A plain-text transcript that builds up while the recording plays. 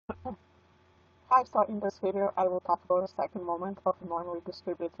Hi, so in this video I will talk about a second moment of a normally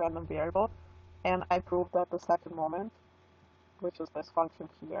distributed random variable, and I proved that the second moment, which is this function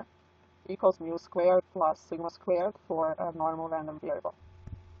here, equals mu squared plus sigma squared for a normal random variable.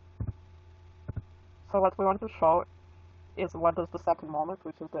 So what we want to show is what is the second moment,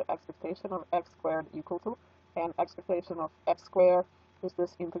 which is the expectation of x squared equal to, and expectation of x squared is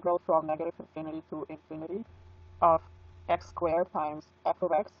this integral from negative infinity to infinity of x squared times f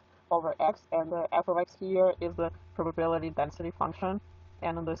of x over x, and the f of x here is the probability density function,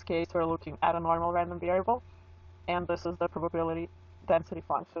 and in this case we're looking at a normal random variable, and this is the probability density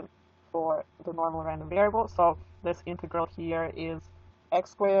function for the normal random variable. So this integral here is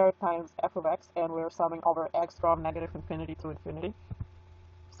x squared times f of x, and we're summing over x from negative infinity to infinity.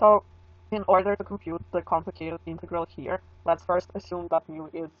 So in order to compute the complicated integral here, let's first assume that mu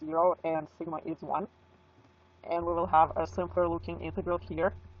is 0 and sigma is 1, and we will have a simpler looking integral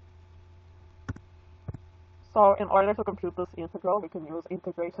here. So in order to compute this integral, we can use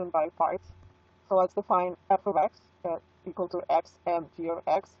integration by parts. So let's define f of x equal to x and g of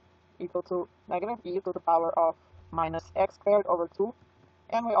x equal to negative e to the power of minus x squared over 2.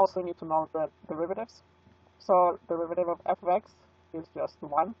 And we also need to know the derivatives. So derivative of f of x is just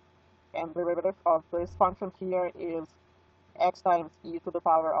 1. And derivative of this function here is x times e to the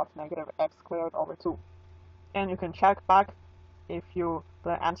power of negative x squared over 2. And you can check back if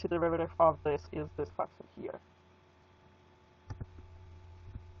the antiderivative of this is this function here.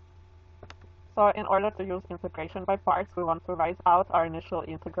 So in order to use integration by parts, we want to write out our initial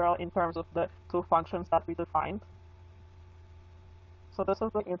integral in terms of the two functions that we defined. So this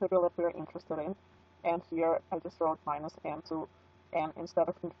is the integral that we're interested in, and here I just wrote minus n to n instead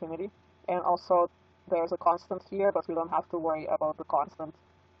of infinity. And also there's a constant here, but we don't have to worry about the constant.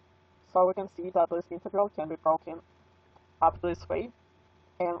 So we can see that this integral can be broken up this way,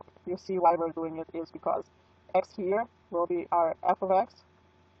 and you see why we're doing it is because x here will be our f of x,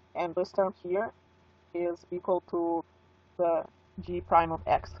 and this term here is equal to the g prime of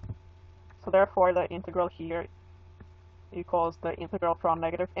x. So therefore the integral here equals the integral from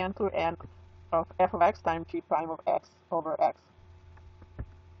negative n to n of f of x times g prime of x over x.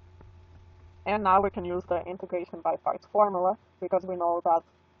 And now we can use the integration by parts formula, because we know that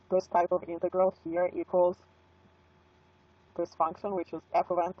this type of integral here equals this function, which is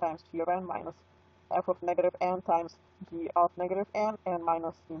f of n times g of n minus f of negative n times g of negative n, and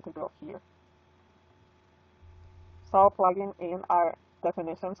minus the integral here. So plugging in our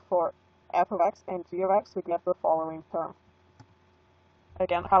definitions for f of x and g of x, we get the following term.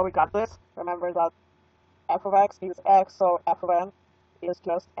 Again, how we got this, remember that f of x is x, so f of n is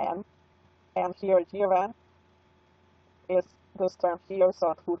just n, and here g of n is this term here,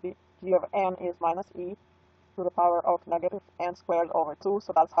 so it would be g of n is minus e to the power of negative n squared over 2,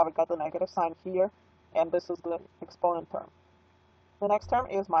 so that's how we got the negative sign here, and this is the exponent term. The next term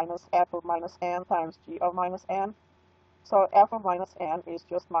is minus f of minus n times g of minus n, so f of minus n is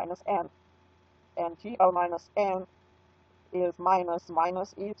just minus n, and g of minus n is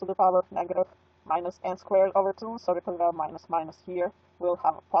minus e to the power of negative minus n squared over 2, so because we have minus minus here, we'll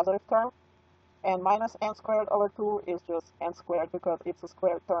have a positive term, and minus n squared over 2 is just n squared because it's a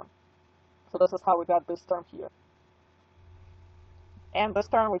squared term. So this is how we got this term here. And this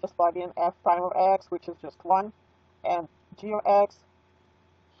term we just plug in f prime of x, which is just 1, and g of x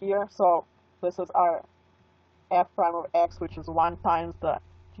here, so this is our f prime of x, which is 1 times the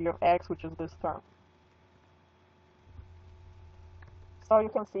g of x, which is this term. So you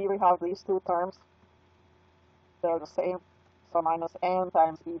can see we have these two terms. They're the same. So minus n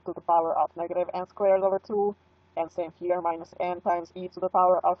times e to the power of negative n squared over 2, and same here, minus n times e to the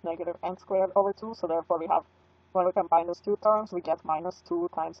power of negative n squared over 2. So therefore we have, when we combine those two terms, we get minus 2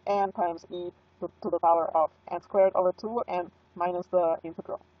 times n times e to the power of n squared over 2, and minus the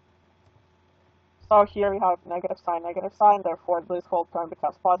integral. So here we have negative sign, therefore this whole term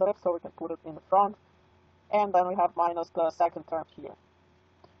becomes positive, so we can put it in the front. And then we have minus the second term here.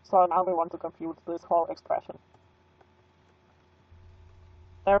 So now we want to compute this whole expression.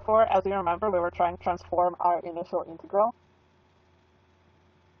 Therefore, as you remember, we were trying to transform our initial integral,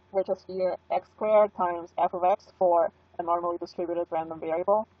 which is here x squared times f of x for a normally distributed random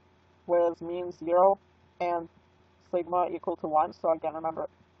variable with mean 0 and sigma equal to 1. So again, remember,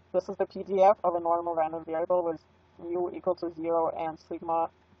 this is the PDF of a normal random variable with mu equal to 0 and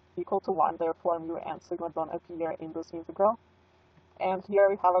sigma equal to 1. Therefore, mu and sigma don't appear in this integral. And here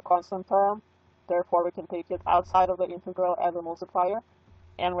we have a constant term. Therefore, we can take it outside of the integral as a multiplier,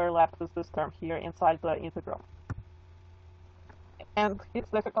 and we're left with this term here inside the integral. And it's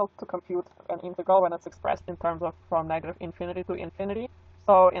difficult to compute an integral when it's expressed in terms of from negative infinity to infinity.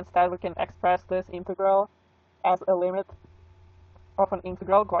 So instead we can express this integral as a limit of an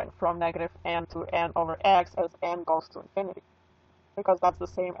integral going from negative n to n over x as n goes to infinity. Because that's the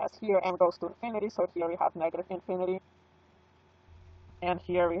same as here, n goes to infinity, so here we have negative infinity, and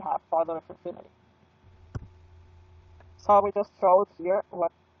here we have positive infinity. So we just showed here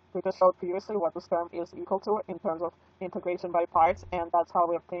what we just showed previously what this term is equal to in terms of integration by parts, and that's how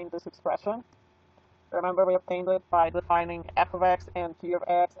we obtained this expression. Remember, we obtained it by defining f of x and g of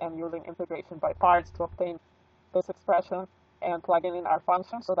x and using integration by parts to obtain this expression and plugging in our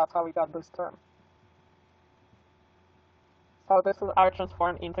function, so that's how we got this term. So this is our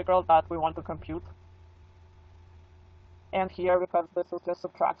transformed integral that we want to compute. And here, because this is just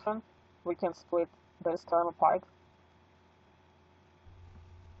subtraction, we can split this term apart.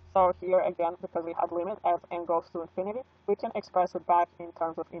 So here again, because we had limit as n goes to infinity, we can express it back in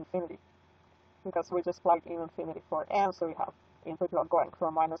terms of infinity. Because we just plugged in infinity for n, so we have integral going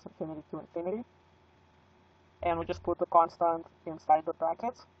from minus infinity to infinity. And we just put the constant inside the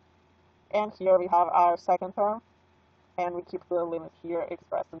brackets. And here we have our second term, and we keep the limit here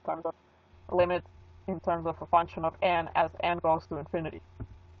expressed in terms of limit in terms of a function of n as n goes to infinity.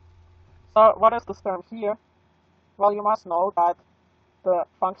 So what is this term here? Well, you must know that the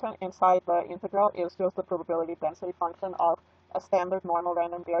function inside the integral is just the probability density function of a standard normal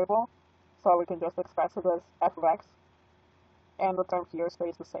random variable. So we can just express it as f of x, and the term here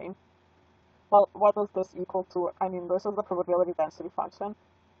stays the same. Well, what is this equal to? I mean, this is the probability density function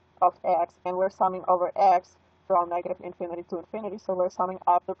of x, and we're summing over x from negative infinity to infinity, so we're summing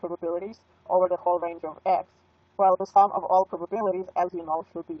up the probabilities over the whole range of x. Well, the sum of all probabilities, as you know,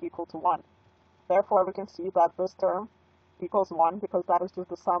 should be equal to 1. Therefore, we can see that this term equals 1 because that is just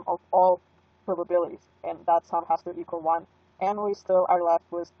the sum of all probabilities, and that sum has to equal 1, and we still are left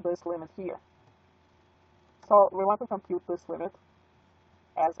with this limit here. So we want to compute this limit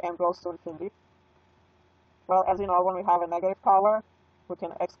as n goes to infinity. Well, as you know, when we have a negative power, we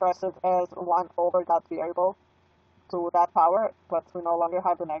can express it as 1 over that variable to that power, but we no longer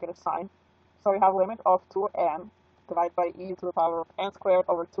have the negative sign. So we have limit of 2n divided by e to the power of n squared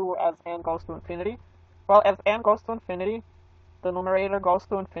over 2 as n goes to infinity. Well, as n goes to infinity, the numerator goes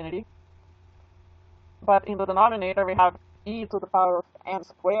to infinity. But in the denominator, we have e to the power of n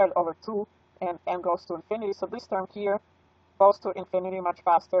squared over 2, and n goes to infinity. So this term here goes to infinity much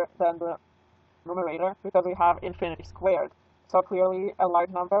faster than the numerator because we have infinity squared. So clearly a large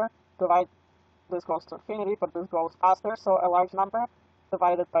number this goes to infinity, but this goes faster. So a large number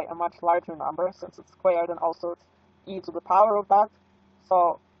divided by a much larger number, since it's squared and also it's e to the power of that.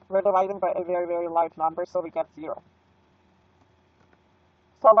 So we're dividing by a very, very large number, so we get 0.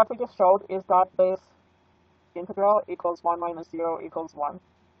 So what we just showed is that this integral equals 1 minus 0 equals 1.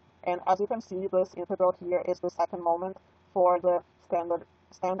 And as you can see, this integral here is the second moment for the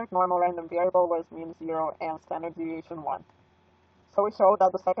standard normal random variable with mean 0 and standard deviation 1. So we show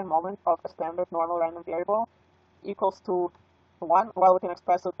that the second moment of a standard normal random variable equals to 1. Well, we can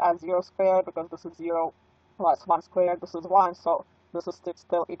express it as 0 squared because this is 0 plus 1 squared. This is 1, so this is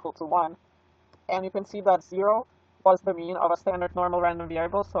still equal to 1. And you can see that 0 was the mean of a standard normal random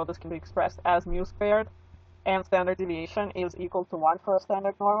variable, so this can be expressed as mu squared. And standard deviation is equal to 1 for a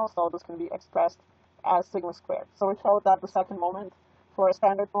standard normal, so this can be expressed as sigma squared. So we showed that the second moment for a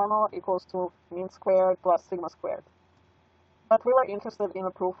standard normal equals to mean squared plus sigma squared. But we were interested in a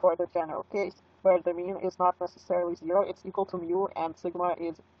proof for the general case, where the mean is not necessarily 0, it's equal to mu, and sigma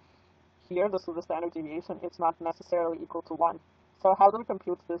is here, this is the standard deviation, it's not necessarily equal to 1. So how do we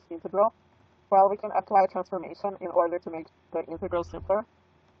compute this integral? Well, we can apply transformation in order to make the integral simpler.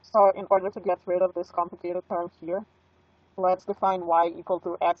 So in order to get rid of this complicated term here, let's define y equal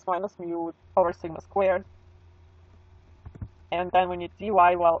to x minus mu over sigma squared. And then we need dy.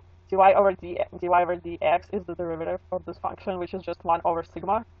 Well, dy over dx is the derivative of this function, which is just 1 over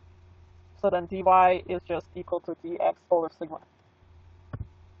sigma. So then dy is just equal to dx over sigma.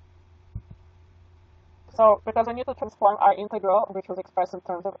 So because we need to transform our integral, which was expressed in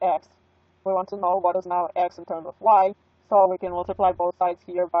terms of x, we want to know what is now x in terms of y. So we can multiply both sides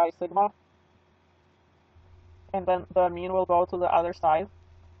here by sigma, and then the mean will go to the other side.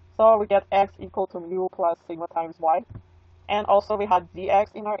 So we get x equal to mu plus sigma times y. And also we had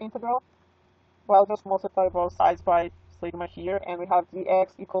dx in our integral. Well, just multiply both sides by sigma here, and we have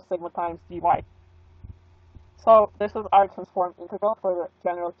dx equals sigma times dy. So this is our transformed integral for the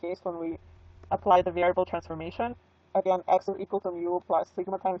general case when we apply the variable transformation. Again, x is equal to mu plus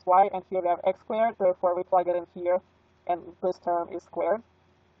sigma times y, and here we have x squared, therefore we plug it in here, and this term is squared.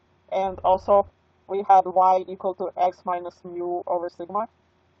 And also, we had y equal to x minus mu over sigma.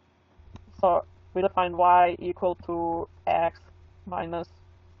 So we define y equal to x minus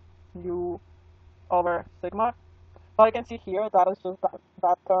mu over sigma. So you can see here that is just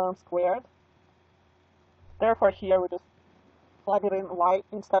that term squared. Therefore here we just plug it in y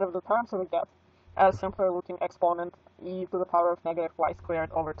instead of the term, so we get a simpler looking exponent e to the power of negative y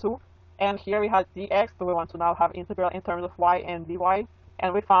squared over 2. And here we had dx, so we want to now have integral in terms of y and dy.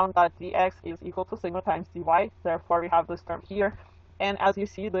 And we found that dx is equal to sigma times dy, therefore we have this term here. And as you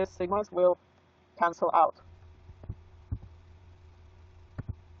see, these sigmas will cancel out.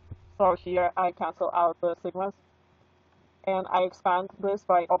 So here I cancel out the sigmas, and I expand this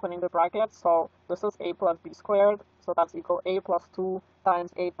by opening the brackets. So this is a plus b squared, so that's equal a plus 2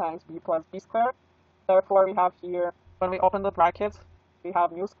 times a times b plus b squared. Therefore, we have here, when we open the brackets, we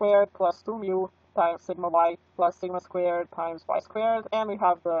have mu squared plus 2 mu times sigma y plus sigma squared times y squared, and we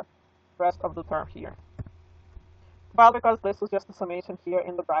have the rest of the term here. Well, because this is just a summation here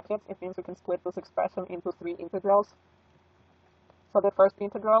in the brackets, it means we can split this expression into 3 integrals. So the first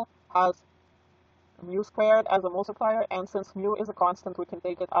integral has mu squared as a multiplier, and since mu is a constant, we can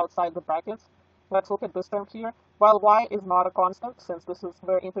take it outside the brackets. Let's look at this term here. While y is not a constant, since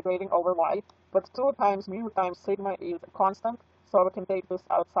we're integrating over y, but 2 times mu times sigma is a constant, so we can take this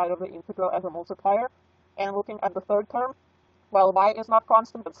outside of the integral as a multiplier. And looking at the third term, well, y is not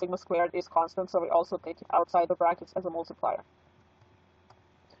constant, but sigma squared is constant, so we also take it outside the brackets as a multiplier.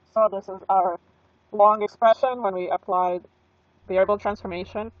 So this is our long expression when we applied variable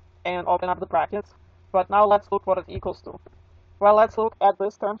transformation and open up the brackets. But now let's look what it equals to. Well, let's look at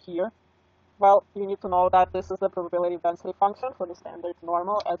this term here. Well, you need to know that this is the probability density function for the standard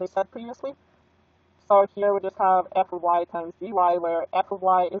normal, as I said previously. So here we just have f of y times dy, where f of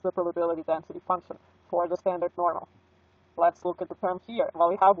y is the probability density function for the standard normal. Let's look at the term here. Well,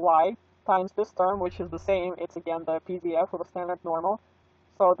 we have y times this term, which is the same. It's again the PDF of the standard normal.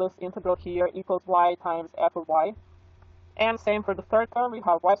 So this integral here equals y times f of y. And same for the third term, we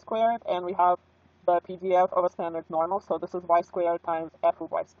have y squared, and we have the PDF of a standard normal, so this is y squared times f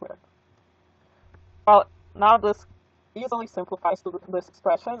of y squared. Well, now this easily simplifies to this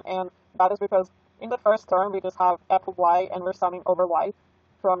expression, and that is because in the first term we just have f of y, and we're summing over y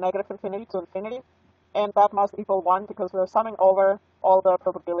from negative infinity to infinity, and that must equal 1 because we're summing over all the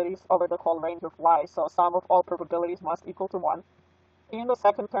probabilities over the whole range of y, so sum of all probabilities must equal to 1. In the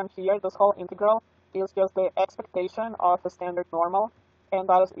second term here, this whole integral is just the expectation of the standard normal, and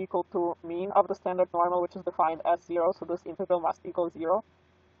that is equal to mean of the standard normal, which is defined as 0, so this integral must equal 0.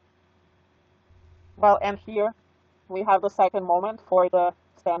 Well, and here we have the second moment for the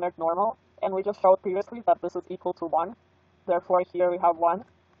standard normal, and we just showed previously that this is equal to 1. Therefore, here we have 1.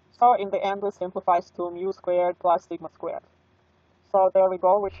 So in the end, this simplifies to mu squared plus sigma squared. So there we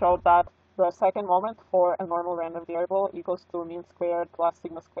go. We showed that the second moment for a normal random variable equals to mean squared plus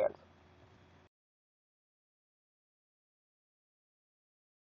sigma squared.